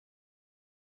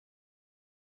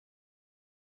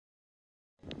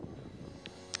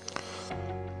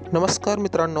नमस्कार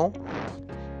मित्रांनो,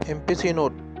 Mpsc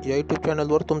note या यूट्यूब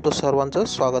चॅनलवर तुमचं सर्वांचं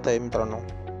स्वागत आहे.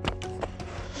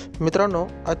 मित्रांनो,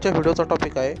 आजच्या व्हिडिओचा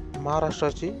टॉपिक आहे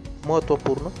महाराष्ट्राची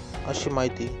महत्त्वपूर्ण अशी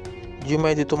माहिती, जी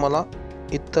माहिती तुम्हाला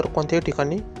इतर कोणत्याही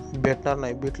ठिकाणी भेटणार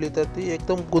नाही. भेटली तर ती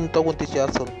एकदम गुंतागुंतीची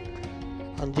असेल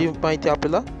आणि जी माहिती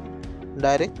आपल्याला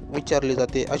डायरेक्ट विचारली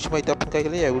जाते, अशी माहिती आपण काय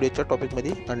केली या व्हिडिओच्या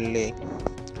टॉपिकमध्ये आणली आहे.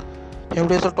 या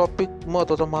व्हिडिओचा टॉपिक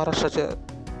महत्त्वाचा महाराष्ट्राच्या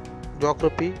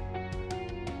जॉग्रफी,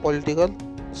 पॉलिटिकल,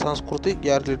 सांस्कृतिक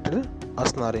या रिलेटेड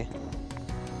असणार आहे.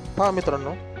 पहा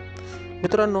मित्रांनो,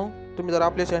 तुम्ही जर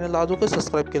आपल्या चॅनलला अजूनही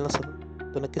सबस्क्राईब केलं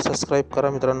नसेल तर नक्की सबस्क्राईब करा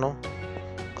मित्रांनो.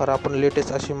 कारण आपण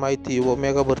लेटेस्ट अशी माहिती व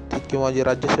मेगा भरती किंवा जे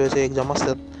राज्यसेवेचे एक्झाम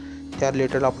असतात त्या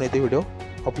रिलेटेड आपण इथे व्हिडिओ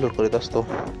अपलोड करीत असतो.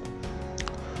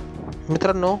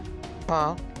 मित्रांनो,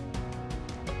 पहा,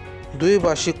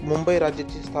 द्विभाषिक मुंबई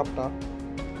राज्याची स्थापना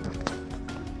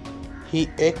ही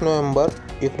 1 नोव्हेंबर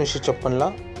 1956ला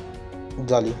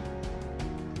झाली.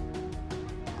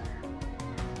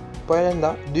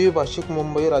 पहिल्यांदा द्विभाषिक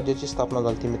मुंबई राज्याची स्थापना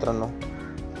झाली मित्रांनो.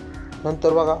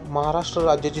 नंतर बघा, महाराष्ट्र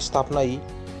राज्याची स्थापना ही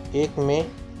 1 मे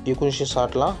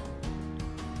 1960ला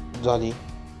झाली.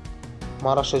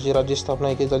 महाराष्ट्राची राज्य स्थापना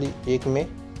किती झाली? 1 मे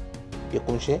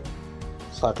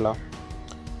 1960ला.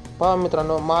 पहा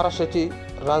मित्रांनो, महाराष्ट्राची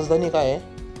राजधानी काय आहे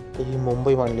तर ही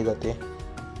मुंबई मानली जाते.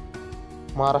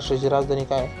 महाराष्ट्राची राजधानी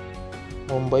काय?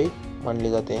 मुंबई मानली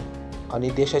जाते. आणि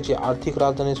देशाची आर्थिक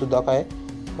राजधानी सुद्धा काय?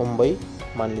 मुंबई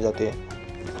मानली जाते.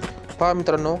 पहा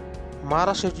मित्रांनो,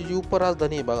 महाराष्ट्राची जी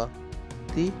उपराजधानी आहे बघा,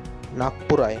 ती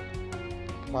नागपूर आहे.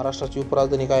 महाराष्ट्राची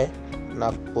उपराजधानी काय?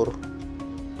 नागपूर.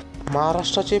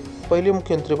 महाराष्ट्राचे पहिले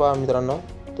मुख्यमंत्री पहा मित्रांनो,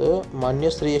 तर माननीय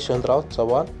श्री यशवंतराव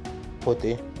चव्हाण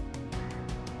होते.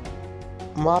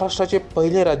 महाराष्ट्राचे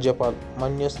पहिले राज्यपाल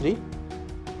माननीय श्री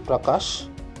प्रकाश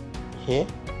हे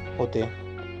होते.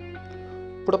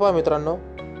 पुढे पहा मित्रांनो,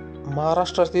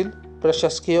 महाराष्ट्रातील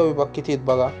प्रशासकीय विभाग किती आहेत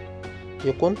बघा,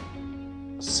 एकूण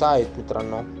 6 आहेत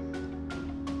मित्रांनो.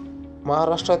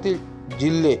 महाराष्ट्रातील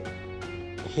जिल्हे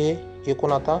हे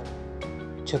एकूण आता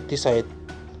 36 आहेत.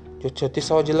 जो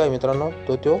 36वा जिल्हा आहे मित्रांनो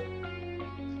तो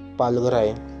पालघर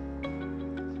आहे.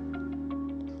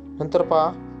 नंतर पहा,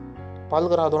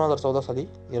 पालघर हा 2014 साली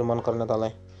निर्माण करण्यात आला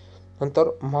आहे. नंतर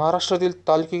महाराष्ट्रातील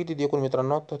तालुके किती एकूण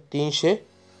मित्रांनो, तर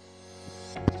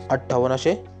 358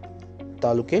 असे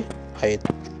तालुके आहेत.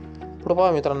 पुढे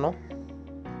पहा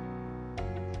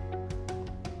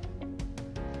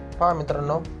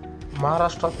मित्रांनो,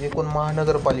 महाराष्ट्रात एकूण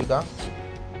महानगरपालिका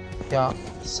ह्या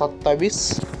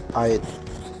 27 आहेत.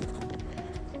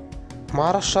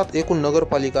 महाराष्ट्रात एकूण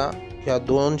नगरपालिका ह्या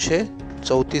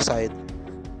 234 आहेत.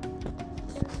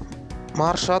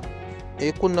 महाराष्ट्रात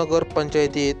एकूण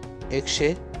नगरपंचायती आहेत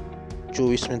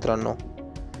 124 मित्रांनो.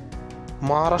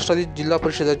 महाराष्ट्रातील जिल्हा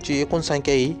परिषदाची एकूण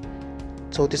संख्या ही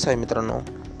 34 आहे मित्रांनो.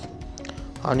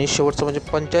 आणि शेवटचं म्हणजे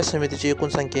पंचायत समितीची एकूण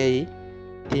संख्या ही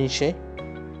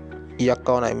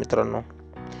 351 आहे मित्रांनो.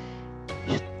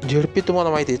 झेडपी तुम्हाला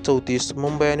माहिती आहे 34.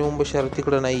 मुंबई आणि मुंबई शहर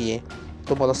तिकडं नाही आहे,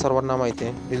 तुम्हाला सर्वांना माहिती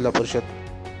आहे, जिल्हा परिषद.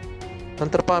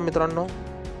 नंतर पहा मित्रांनो,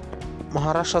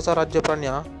 महाराष्ट्राचा राज्य प्राणी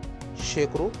हा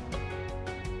शेकरू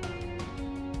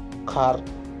खार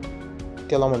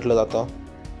त्याला म्हटलं जातं.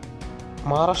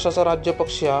 महाराष्ट्राचा राज्य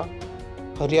पक्षी हा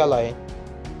हरियाला आहे.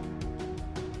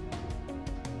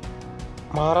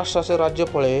 महाराष्ट्राचे राज्य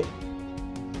फळ हे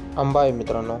आंबा आहे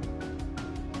मित्रांनो.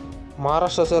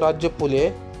 महाराष्ट्राचे राज्य फुले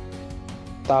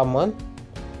तामन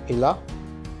हिला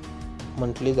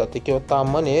म्हटली जाते किंवा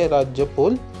तामन हे राज्य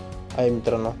फूल आहे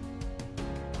मित्रांनो.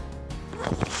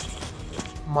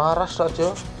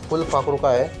 महाराष्ट्राचे फुलपाखरू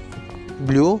काय आहे?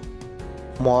 ब्ल्यू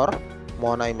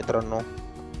मॉन आहे मित्रांनो.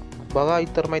 बघा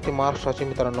इतर माहिती महाराष्ट्राची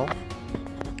मित्रांनो.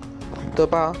 तर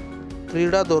पहा,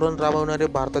 क्रीडा धोरण राबवणारे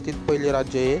भारतातील पहिले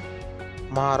राज्य हे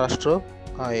महाराष्ट्र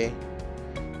आहे.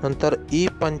 नंतर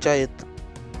पंचायत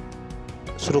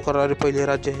सुरू करणारे पहिले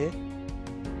राज्य हे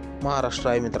महाराष्ट्र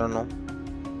आहे मित्रांनो,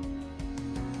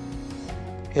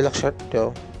 हे लक्षात ठेव.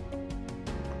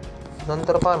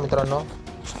 नंतर पहा मित्रांनो,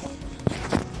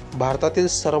 भारतातील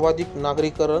सर्वाधिक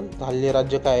नागरीकरण झालेले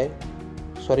राज्य काय आहे?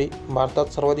 भारतात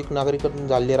सर्वाधिक नागरीकरण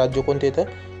झालेले राज्य कोणते येतं?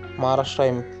 महाराष्ट्र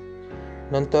आहे.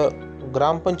 नंतर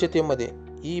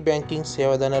ग्रामपंचायतीमध्ये बँकिंग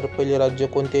सेवा देणारे पहिले राज्य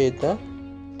कोणते येतं?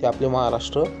 ते आपले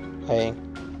महाराष्ट्र आहे.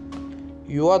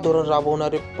 युवा धोरण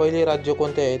राबवणारे पहिले राज्य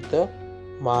कोणते आहेत?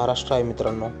 महाराष्ट्र आहे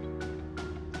मित्रांनो.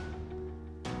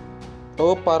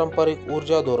 अपारंपरिक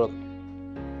ऊर्जा धोरण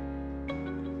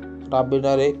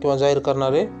राबविणारे किंवा जाहीर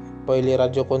करणारे पहिले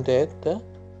राज्य कोणते आहेत?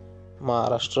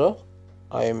 महाराष्ट्र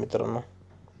आहे मित्रांनो.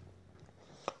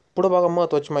 पुढे बघा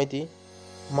महत्त्वाची माहिती,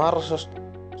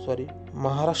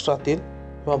 महाराष्ट्रातील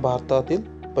किंवा भारतातील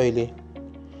पहिले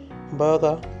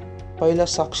बघा पहिला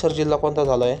साक्षर जिल्हा कोणता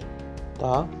झाला आहे? तर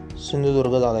हा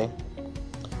सिंधुदुर्ग झाला आहे.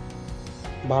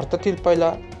 भारतातील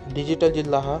पहिला डिजिटल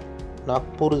जिल्हा हा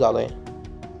नागपूर झाला आहे.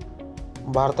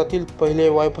 भारतातील पहिले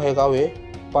वायफाय गावे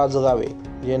पाचगावे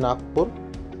जे नागपूर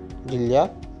जिल्ह्यात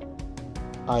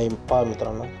आहे.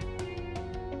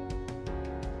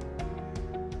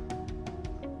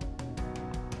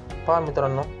 पहा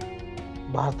मित्रांनो,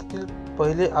 भारतातील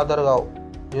पहिले आधार गाव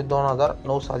जे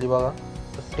 2009 साली बघा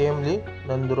टेमली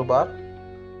नंदुरबार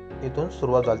इथून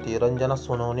सुरुवात झाली. रंजना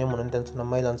सोनवणे म्हणून त्यांचं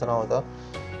महिलांचं नाव होतं.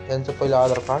 त्यांचं पहिलं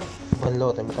आधार कार्ड बनलं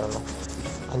होतं मित्रांनो.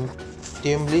 आणि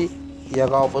टेमली या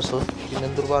गावापासून जी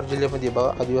नंदुरबार जिल्ह्यामध्ये बघा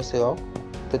आदिवासी गाव,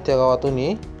 तर त्या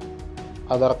गावातूनही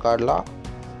आधार कार्डला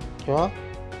किंवा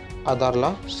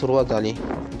आधारला सुरुवात झाली,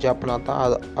 जे आपण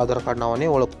आता आधार कार्ड नावाने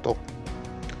ओळखतो.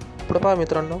 पुढे पहा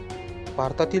मित्रांनो,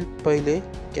 भारतातील पहिले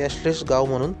कॅशलेस गाव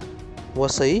म्हणून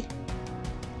वसई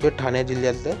जे ठाणे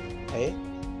जिल्ह्यातलं आहे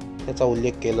त्याचा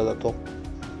उल्लेख केला जातो.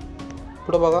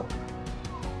 पुढे बघा,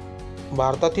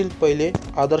 भारतातील पहिले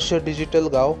आदर्श डिजिटल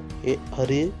गाव हे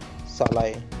हरिसाला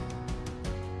आहे.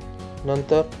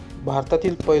 नंतर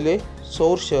भारतातील पहिले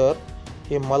सौर शहर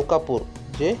हे मलकापूर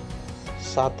जे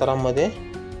सातारामध्ये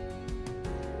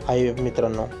आहे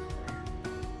मित्रांनो.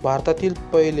 भारतातील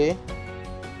पहिले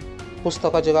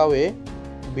पुस्तकाचे गाव हे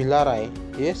भिलार आहे,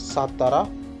 हे सातारा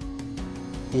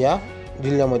या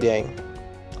जिल्ह्यामध्ये आहे.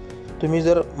 तुम्ही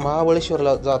जर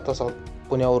महाबळेश्वरला जात असाल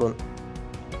पुण्यावरून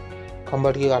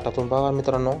खंबाटकी घाटातून, बघा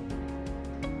मित्रांनो,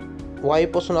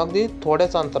 वाईपासून अगदी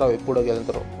थोड्याच अंतरावर पुढे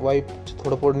गेल्यानंतर वाई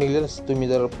थोडं पुढे निघले तुम्ही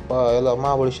जर याला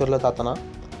महाबळेश्वरला जाताना,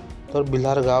 तर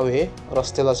भिलार गाव हे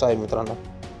रस्त्यालाच आहे मित्रांनो.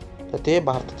 तर ते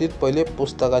भारतातील पहिले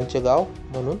पुस्तकांचे गाव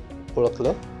म्हणून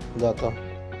ओळखलं जातं.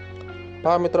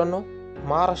 पहा मित्रांनो,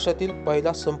 महाराष्ट्रातील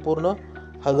पहिला संपूर्ण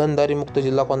हागणदारी मुक्त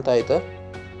जिल्हा कोणता आहे? तर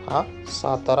हा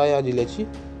सातारा या जिल्ह्याची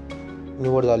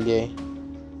निवड झाली आहे.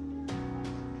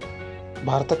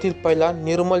 भारतातील पहिला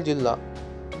निर्मल जिल्हा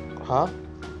हा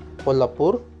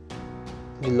कोल्हापूर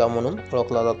जिल्हा म्हणून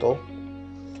ओळखला जातो.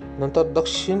 नंतर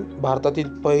दक्षिण भारतातील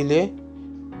पहिले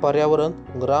पर्यावरण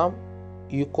ग्राम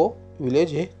इको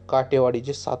विलेज हे काटेवाडी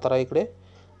जे सातारा इकडे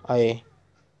आहे.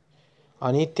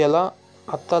 आणि त्याला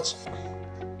आत्ताच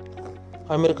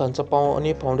आमिर खानचा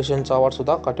पावनी फाउंडेशनचा अवॉर्ड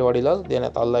सुद्धा काटेवाडीला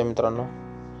देण्यात आला आहे मित्रांनो.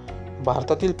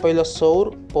 भारतातील पहिला सौर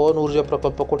पवन ऊर्जा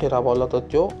प्रकल्प कुठे राबवला तर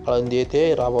तो आळंदी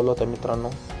येथे राबवला होता मित्रांनो.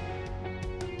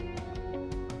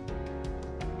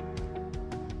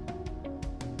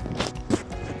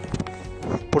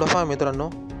 पुढे पहा मित्रांनो,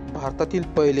 भारतातील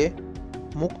पहिले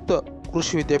मुक्त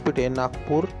कृषी विद्यापीठ हे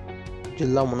नागपूर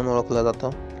जिल्हा म्हणून ओळखलं जातं.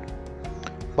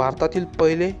 भारतातील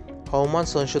पहिले हवामान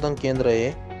संशोधन केंद्र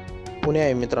हे पुणे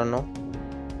आहे मित्रांनो.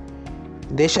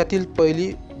 देशातील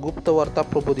पहिली गुप्तवार्ता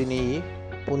प्रबोधिनी ही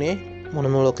पुणे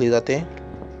म्हणून ओळखली जाते.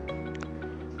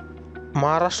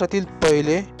 महाराष्ट्रातील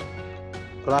पहिले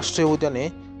राष्ट्रीय उद्यान हे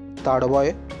ताडोबा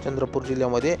चंद्रपूर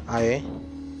जिल्ह्यामध्ये आहे.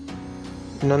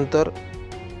 नंतर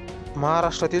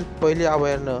महाराष्ट्रातील पहिले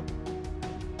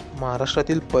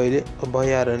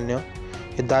अभयारण्य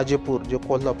हे दाजेपूर जे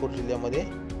कोल्हापूर जिल्ह्यामध्ये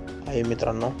आहे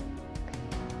मित्रांनो.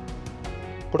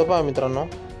 पुढे पहा मित्रांनो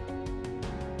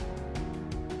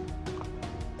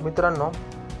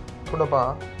पुढे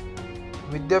पहा,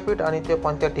 विद्यापीठ आणि ते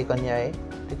कोणत्या ठिकाणी आहे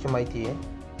त्याची माहिती आहे.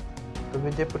 तर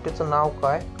विद्यापीठाचं नाव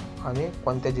काय आणि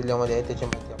कोणत्या जिल्ह्यामध्ये आहे त्याची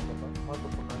माहिती आपल्याला.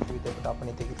 महत्त्वपूर्ण विद्यापीठ आपण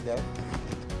इथे घेतले आहे.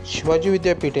 शिवाजी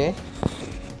विद्यापीठ हे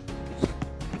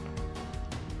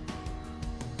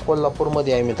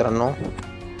कोल्हापूरमध्ये आहे मित्रांनो.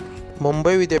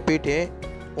 मुंबई विद्यापीठ हे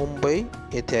मुंबई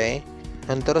येथे आहे.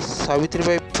 नंतर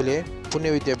सावित्रीबाई फुले पुणे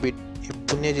विद्यापीठ हे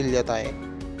पुणे जिल्ह्यात आहे.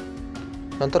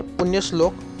 नंतर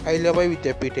पुण्यश्लोक अहिल्याबाई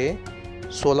विद्यापीठ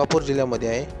हे सोलापूर जिल्ह्यामध्ये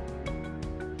आहे.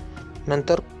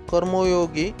 नंतर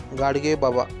कर्मयोगी गाडगे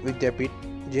बाबा विद्यापीठ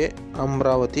जे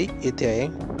अमरावती येथे आहे.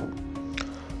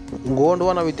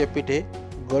 गोंडवाना विद्यापीठ हे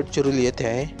गडचिरोली येथे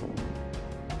आहे.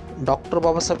 डॉक्टर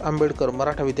बाबासाहेब आंबेडकर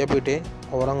मराठा विद्यापीठ हे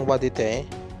औरंगाबाद येथे आहे.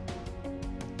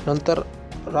 नंतर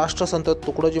राष्ट्रसंत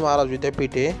तुकडोजी महाराज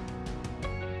विद्यापीठ हे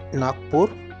नागपूर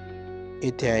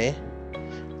येथे आहे.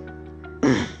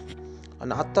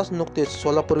 आणि आत्ताच नुकतेच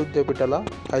सोलापूर विद्यापीठाला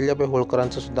अहिल्याबाई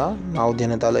होळकरांचं सुद्धा नाव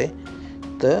देण्यात आलं आहे.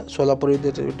 तर सोलापूर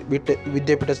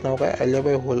विद्यापीठाचं नाव काय?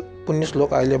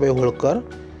 पुण्यश्लोक अहिल्याबाई होळकर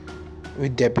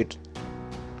विद्यापीठ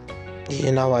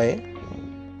हे नाव आहे.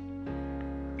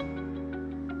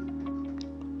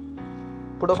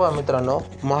 पुढे पहा मित्रांनो,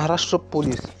 महाराष्ट्र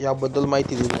पोलीस याबद्दल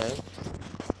माहिती दिली आहे.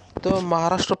 तर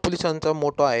महाराष्ट्र पोलिसांचा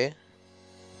मोटो आहे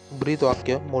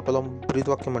ब्रीदवाक्य. मोठोला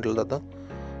ब्रीदवाक्य म्हटलं जातं.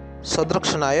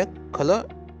 सदरक्षणाय खल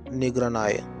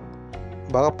निग्रहणाय.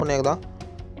 बघा पुन्हा एकदा,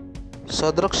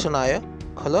 सदरक्षणाय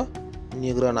खल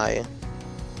निग्रहणाय.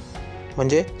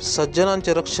 म्हणजे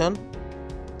सज्जनांचे रक्षण,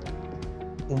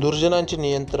 दुर्जनांचे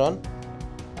नियंत्रण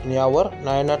यावर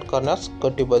नायनाट करण्यास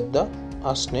कटिबद्ध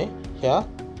असणे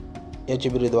याची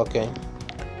ब्रीदवाक्य आहे.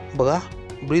 बघा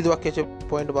ब्रीद वाक्याचे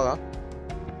पॉईंट बघा.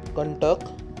 कंटक,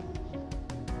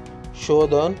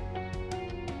 शोधन,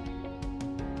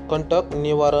 कंटक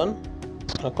निवारण,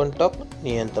 कंटक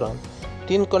नियंत्रण.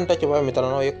 3 कंटकाचे बघा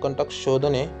मित्रांनो. एक कंटक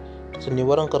शोधन आहे, त्याचं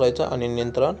निवारण करायचं आणि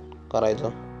नियंत्रण करायचं.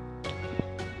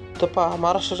 तर पहा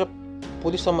महाराष्ट्राच्या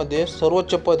पोलिसामध्ये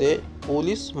सर्वोच्च पद हे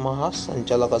पोलीस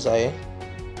महासंचालकाचं आहे.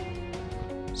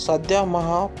 सध्या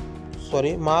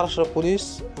महाराष्ट्र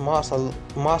पोलीस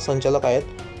महासंचालक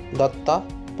आहेत दत्ता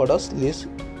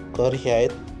पडसलकर हे आहेत.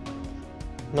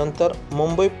 नंतर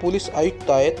मुंबई पोलीस आयुक्त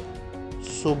आहेत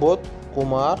सुबोध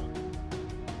कुमार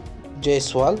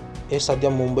जयस्वाल, हे सध्या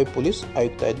मुंबई पोलीस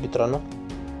आयुक्त आहेत मित्रांनो.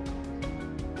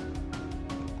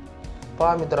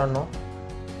 पहा मित्रांनो,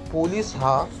 पोलीस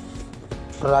हा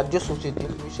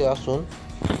राज्यसूचीतील विषय असून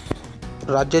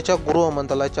राज्याच्या गृह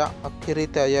मंत्रालयाच्या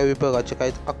अखेरीत्या या विभागाचे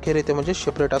काही अखेरीत्या म्हणजे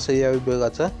सेपरेट असं या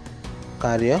विभागाचं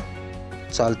कार्य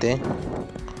चालते.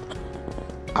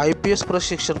 IPS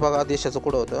प्रशिक्षण बघा देशाचं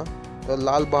कुठं होतं तर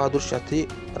लाल बहादूर शास्त्री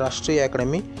राष्ट्रीय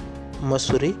अकॅडमी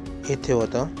मसुरी येथे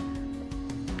होतं.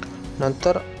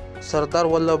 नंतर सरदार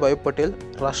वल्लभभाई पटेल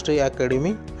राष्ट्रीय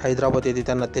अकॅडमी हैदराबाद येथे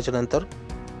त्यांना त्याच्यानंतर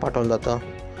पाठवलं जातं.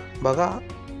 बघा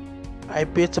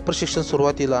IPSचं प्रशिक्षण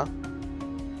सुरुवातीला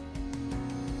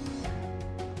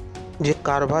जे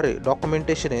कारभार आहे,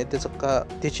 डॉक्युमेंटेशन आहे,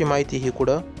 त्याची माहिती ही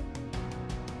कुठं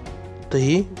तर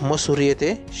ही मसुरी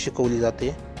येथे शिकवली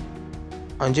जाते.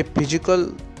 आणि जे फिजिकल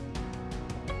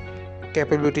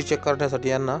कॅपेबिलिटी चेक करण्यासाठी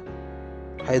यांना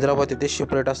हैदराबाद येथे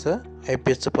सेपरेट असं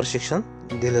IPSचं प्रशिक्षण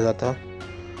दिलं जातं.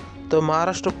 तर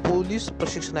महाराष्ट्र पोलीस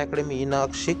प्रशिक्षण अकॅडमी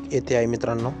नाशिक येथे आहे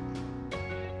मित्रांनो.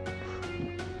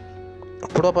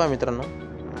 पुढं पहा मित्रांनो,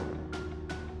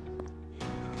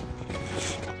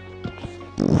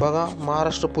 बघा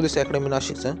महाराष्ट्र पोलीस अकॅडमी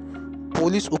नाशिकचं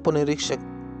पोलीस उपनिरीक्षक,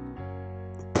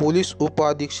 पोलीस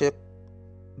उपअधीक्षक,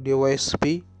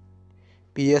 DYSP,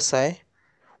 PSI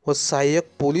व सहाय्यक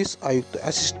पोलीस आयुक्त,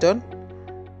 असिस्टंट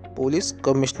पोलीस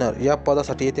कमिशनर या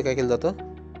पदासाठी येथे काय केलं जातं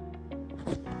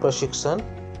प्रशिक्षण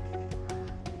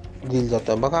दिलं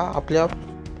जातं. बघा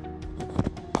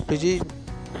आपली जी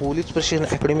पोलीस प्रशिक्षण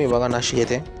अकॅडमी बघा नाशिक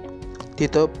येथे,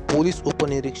 तिथं पोलीस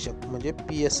उपनिरीक्षक म्हणजे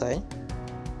PSI,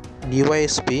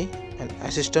 DYSP आणि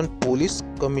असिस्टंट पोलीस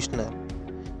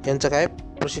कमिशनर यांचं काय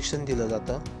प्रशिक्षण दिलं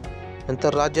जातं.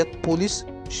 नंतर राज्यात पोलीस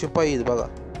शिपाई बघा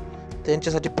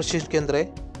त्यांच्यासाठी प्रशिक्षण केंद्र आहे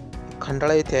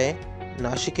खंडाळा येथे आहे,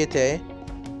 नाशिक येथे आहे,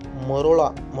 मरोळा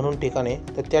म्हणून ठिकाण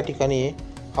आहे तर त्या ठिकाणी आहे,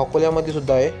 अकोल्यामध्ये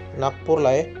सुद्धा आहे, नागपूरला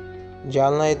आहे,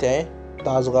 जालना येथे आहे,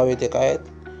 तासगाव येथे काय आहेत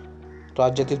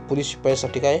राज्यातील पोलीस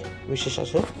शिपाईसाठी काय विशेष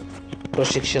असं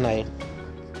प्रशिक्षण आहे.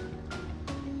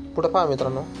 पुढे पहा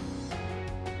मित्रांनो,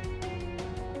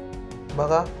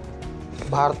 बघा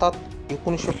भारतात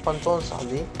 1955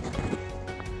 साली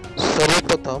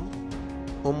सर्वप्रथम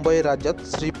मुंबई राज्यात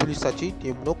स्त्री पोलिसाची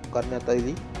नेमणूक करण्यात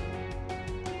आली.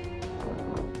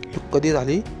 कधी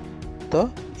झाली तर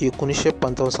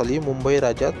 1955 साली मुंबई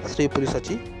राज्यात स्त्री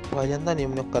पोलिसाची पहिल्यांदा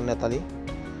नेमणूक करण्यात आली.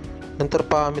 नंतर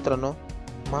पहा मित्रांनो,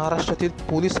 महाराष्ट्रातील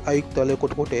पोलीस आयुक्तालय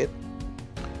कुठे आहेत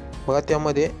बघा,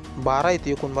 त्यामध्ये 12 आहेत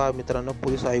एकूण. बघा मित्रांनो,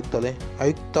 पोलीस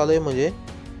आयुक्तालय म्हणजे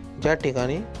ज्या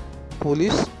ठिकाणी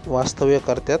पोलीस वास्तव्य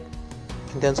करतात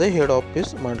त्यांचं हेड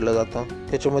ऑफिस मानलं जातं.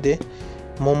 त्याच्यामध्ये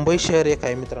मुंबई शहर एक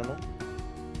आहे मित्रांनो.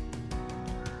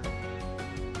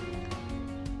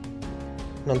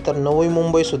 नंतर नवी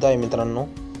मुंबई सुद्धा आहे मित्रांनो,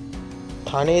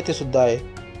 ठाणे येथे सुद्धा आहे,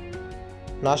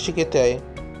 नाशिक येथे आहे,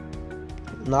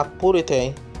 नागपूर येथे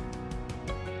आहे,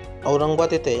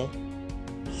 औरंगाबाद येथे आहे,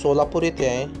 सोलापूर येथे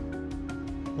आहे,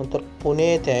 नंतर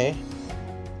पुणे येथे आहे,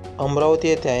 अमरावती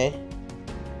येथे आहे,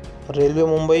 रेल्वे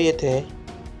मुंबई येथे आहे,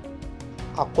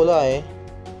 अकोला आहे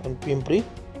आणि पिंपरी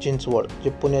चिंचवड जे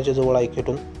पुण्याच्या जवळ आहे,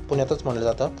 खेटून पुण्यातच म्हणलं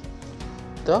जातं.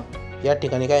 तर या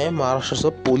ठिकाणी काय आहे महाराष्ट्राचं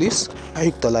पोलीस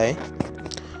आयुक्तालय आहे.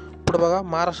 पुढे बघा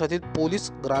महाराष्ट्रातील पोलीस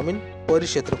ग्रामीण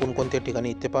परिक्षेत्र कोणकोणत्या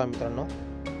ठिकाणी ते पहा मित्रांनो,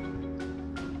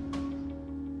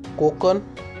 कोकण,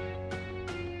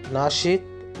 नाशिक,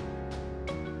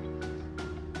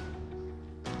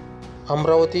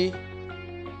 अमरावती,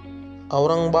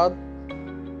 औरंगाबाद,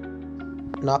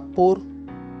 नागपूर,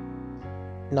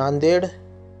 नांदेड,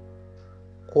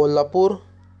 कोल्हापूर,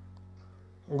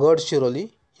 गडचिरोली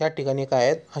या ठिकाणी काय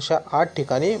आहेत, अशा 8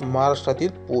 ठिकाणी महाराष्ट्रातील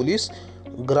पोलीस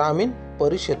ग्रामीण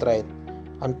परिक्षेत्र आहेत.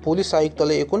 आणि पोलीस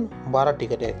आयुक्तालय एकूण 12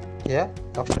 ठिकाणी आहेत. या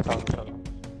लक्षात ठेवा.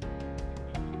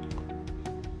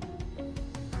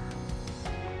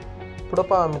 पुढे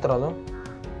पहा मित्रांनो,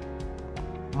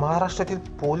 महाराष्ट्रातील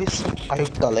पोलीस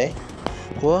आयुक्तालय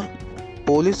व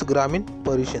पोलीस ग्रामीण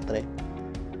परिक्षेत्र आहे.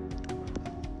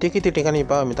 ते किती ठिकाणी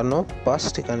पहा मित्रांनो,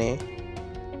 5 ठिकाणी आहे.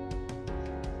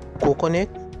 कोकण 1,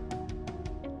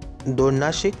 2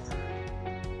 नाशिक,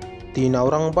 3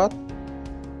 औरंगाबाद,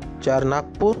 4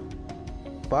 नागपूर,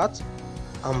 5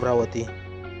 अमरावती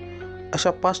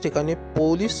अशा 5 ठिकाणी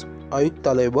पोलीस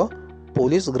आयुक्तालय व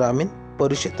पोलीस ग्रामीण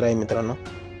परिक्षेत्र आहे मित्रांनो.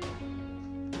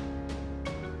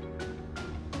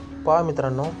 पहा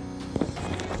मित्रांनो,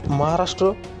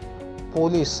 महाराष्ट्र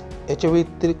पोलीस याच्या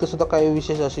व्यतिरिक्त सुद्धा काही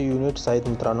विशेष असे युनिट्स आहेत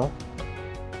मित्रांनो.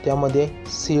 त्यामध्ये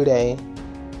सीड आहे,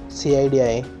 CID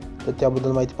आहे, तर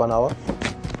त्याबद्दल माहिती पाहावं.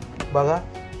 बघा,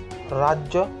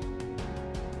 राज्य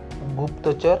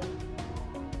गुप्तचर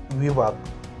विभाग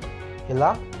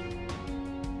याला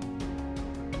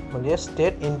म्हणजे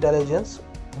स्टेट इंटेलिजन्स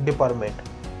डिपार्टमेंट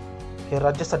हे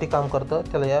राज्यासाठी काम करतं.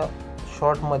 त्याला या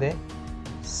शॉर्टमध्ये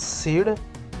सीड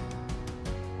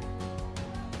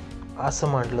असं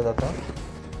म्हटलं जातं.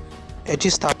 याची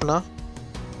स्थापना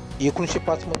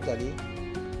 1905 मध्ये झाली.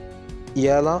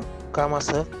 याला काम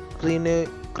असं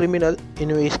क्रिमिनल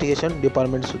इन्व्हेस्टिगेशन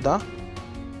डिपार्टमेंट सुद्धा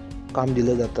काम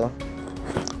दिलं जातं.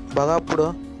 बघा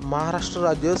पुढं, महाराष्ट्र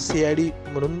राज्य CID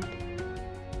म्हणून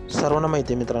सर्वांना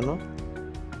माहिती आहे मित्रांनो.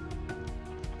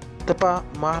 तर पहा,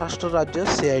 महाराष्ट्र राज्य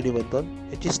CID बद्दल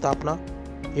याची स्थापना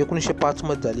 1905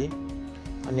 मध्ये झाली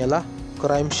आणि याला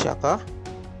क्राईम शाखा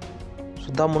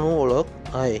सुद्धा म्हणून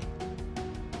ओळख आहे.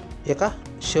 एका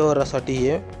शहरासाठी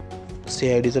हे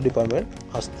CIDचं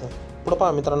डिपार्टमेंट असतं. पुढं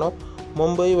पहा मित्रांनो,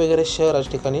 मुंबई वगैरे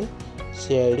शहराच्या ठिकाणी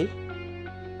CID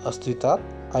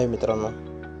अस्तित्वात आहे मित्रांनो.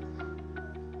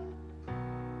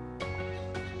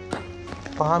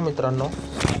 पहा मित्रांनो,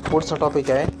 पुढचा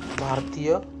टॉपिक आहे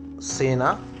भारतीय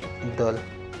सेना दल.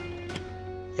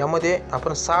 यामध्ये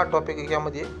आपण 6 टॉपिक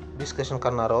यामध्ये डिस्कशन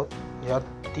करणार आहोत. यात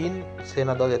 3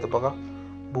 सेना दल येतं बघा,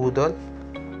 भूदल,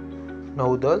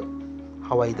 नौदल,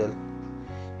 हवाई दल.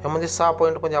 यामध्ये 6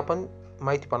 पॉईंटमध्ये आपण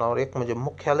माहिती पाहणार. एक म्हणजे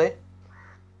मुख्यालय,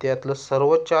 त्यातलं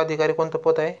सर्वोच्च अधिकारी कोणतं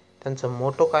पद आहे, त्यांचं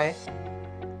मोटो काय,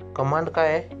 कमांड काय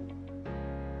आहे,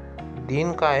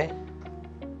 दिन काय आहे,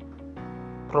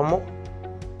 प्रमुख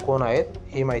कोण आहेत,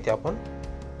 ही माहिती आपण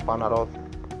पाहणार आहोत.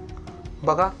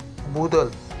 बघा, भूदल,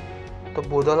 तर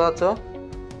भूदलाचं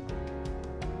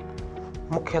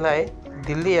मुख्यालय आहे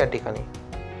दिल्ली या ठिकाणी.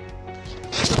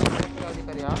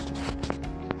 अधिकारी हा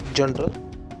जनरल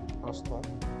असतो.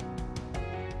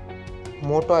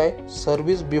 मोठा आहे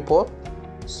सर्व्हिस बिफोर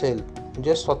सेल,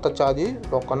 म्हणजे स्वतःच्या आधी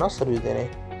लोकांना सर्व्हिस देणे.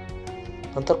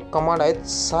 नंतर कमांड आहेत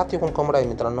 7 एकूण कमांड आहे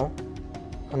मित्रांनो.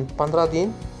 आणि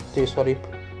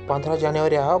 15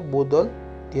 जानेवारी हा भूदल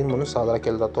दिन म्हणून साजरा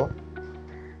केला जातो.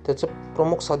 त्याचे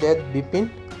प्रमुख सध्या आहेत बिपिन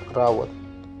रावत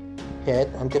हे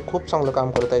आहेत आणि ते खूप चांगलं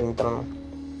काम करत आहेत मित्रांनो.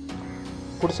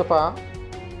 पुढचं पहा,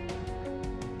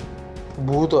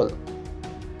 भूदल.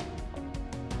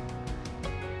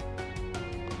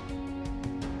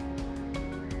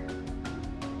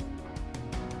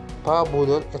 पहा,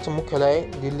 भूदल याचं मुख्यालय आहे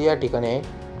दिल्ली या ठिकाणी आहे.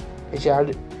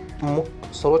 याचे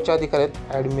सर्वोच्च अधिकारी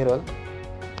आहेत ॲडमिरल.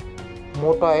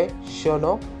 मोठा आहे शन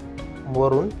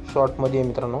वरून शॉर्टमध्ये आहे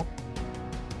मित्रांनो.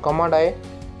 कमांड आहे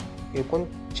एकूण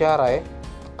 4 आहे.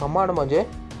 कमांड म्हणजे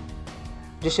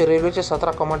जसे रेल्वेचे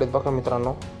 17 कमांड आहेत बघा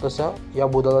मित्रांनो, तसं या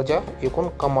भूदलाच्या एकूण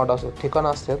कमांड असतात, ठिकाणं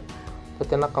असतात, तर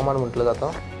त्यांना कमांड म्हटलं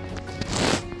जातं.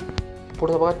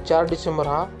 पुढे बघा, 4 डिसेंबर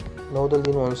हा नौदल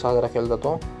दिन म्हणून साजरा केला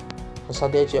जातो.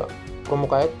 सध्याचे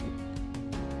प्रमुख आहेत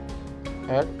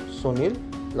सुनील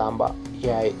लांबा हे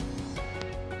आहेत.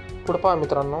 पुढे पहा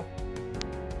मित्रांनो,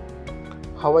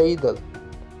 हवाई दल.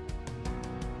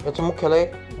 याचं मुख्यालय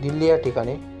दिल्ली या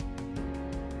ठिकाणी.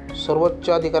 सर्वोच्च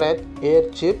अधिकारी आहेत एअर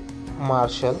चीफ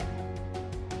मार्शल.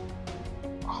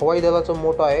 हवाई दलाचं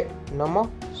मोठं आहे नम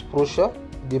स्पृश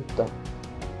दीप्त,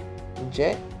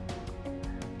 जे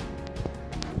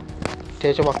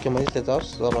त्याच्या वाक्यामध्ये त्याचा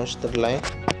सारांश दिला आहे.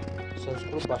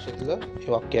 संस्कृत भाषेतलं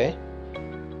हे वाक्य आहे.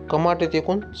 कमांड आहेत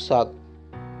एकूण 7.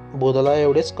 भूदला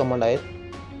एवढेच कमांड आहेत.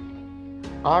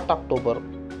 8 ऑक्टोबर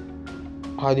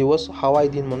हा दिवस हवाई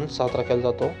दिन म्हणून साजरा केला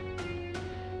जातो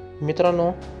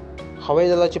मित्रांनो. हवाई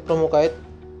दलाचे प्रमुख आहेत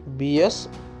BS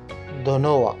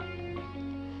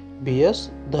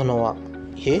धनोआ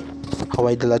हे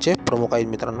हवाई दलाचे प्रमुख आहेत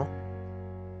मित्रांनो.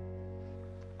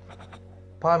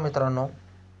 पहा मित्रांनो,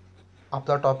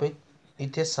 आपला टॉपिक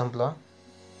इथेच संपला.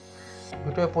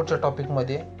 भेटूया पुढच्या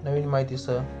टॉपिकमध्ये नवीन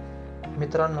माहितीसह.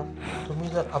 मित्रांनो, तुम्ही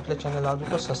जर आपल्या चॅनलला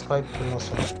अजून सबस्क्राईब केलं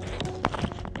नसेल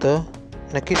तर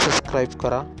नक्की सबस्क्राईब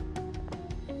करा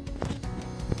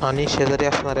आणि शेजारी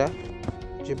असणाऱ्या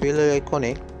जे बेल आयकॉन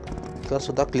आहे त्याला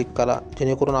सुद्धा क्लिक करा,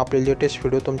 जेणेकरून आपले लेटेस्ट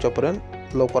व्हिडिओ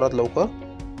तुमच्यापर्यंत लवकरात लवकर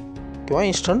किंवा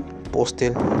इन्स्टंट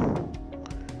पोहोचतील.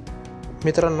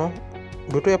 मित्रांनो,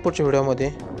 भेटूया पुढच्या व्हिडिओमध्ये.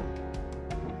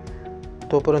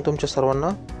 तोपर्यंत तुमच्या सर्वांना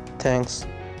थँक्स.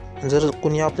 जर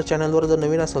कुणी आपल्या चॅनलवर जर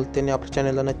नवीन असेल त्यांनी आपल्या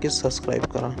चॅनलला नक्कीच सबस्क्राईब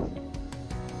करा.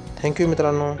 थँक्यू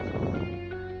मित्रांनो.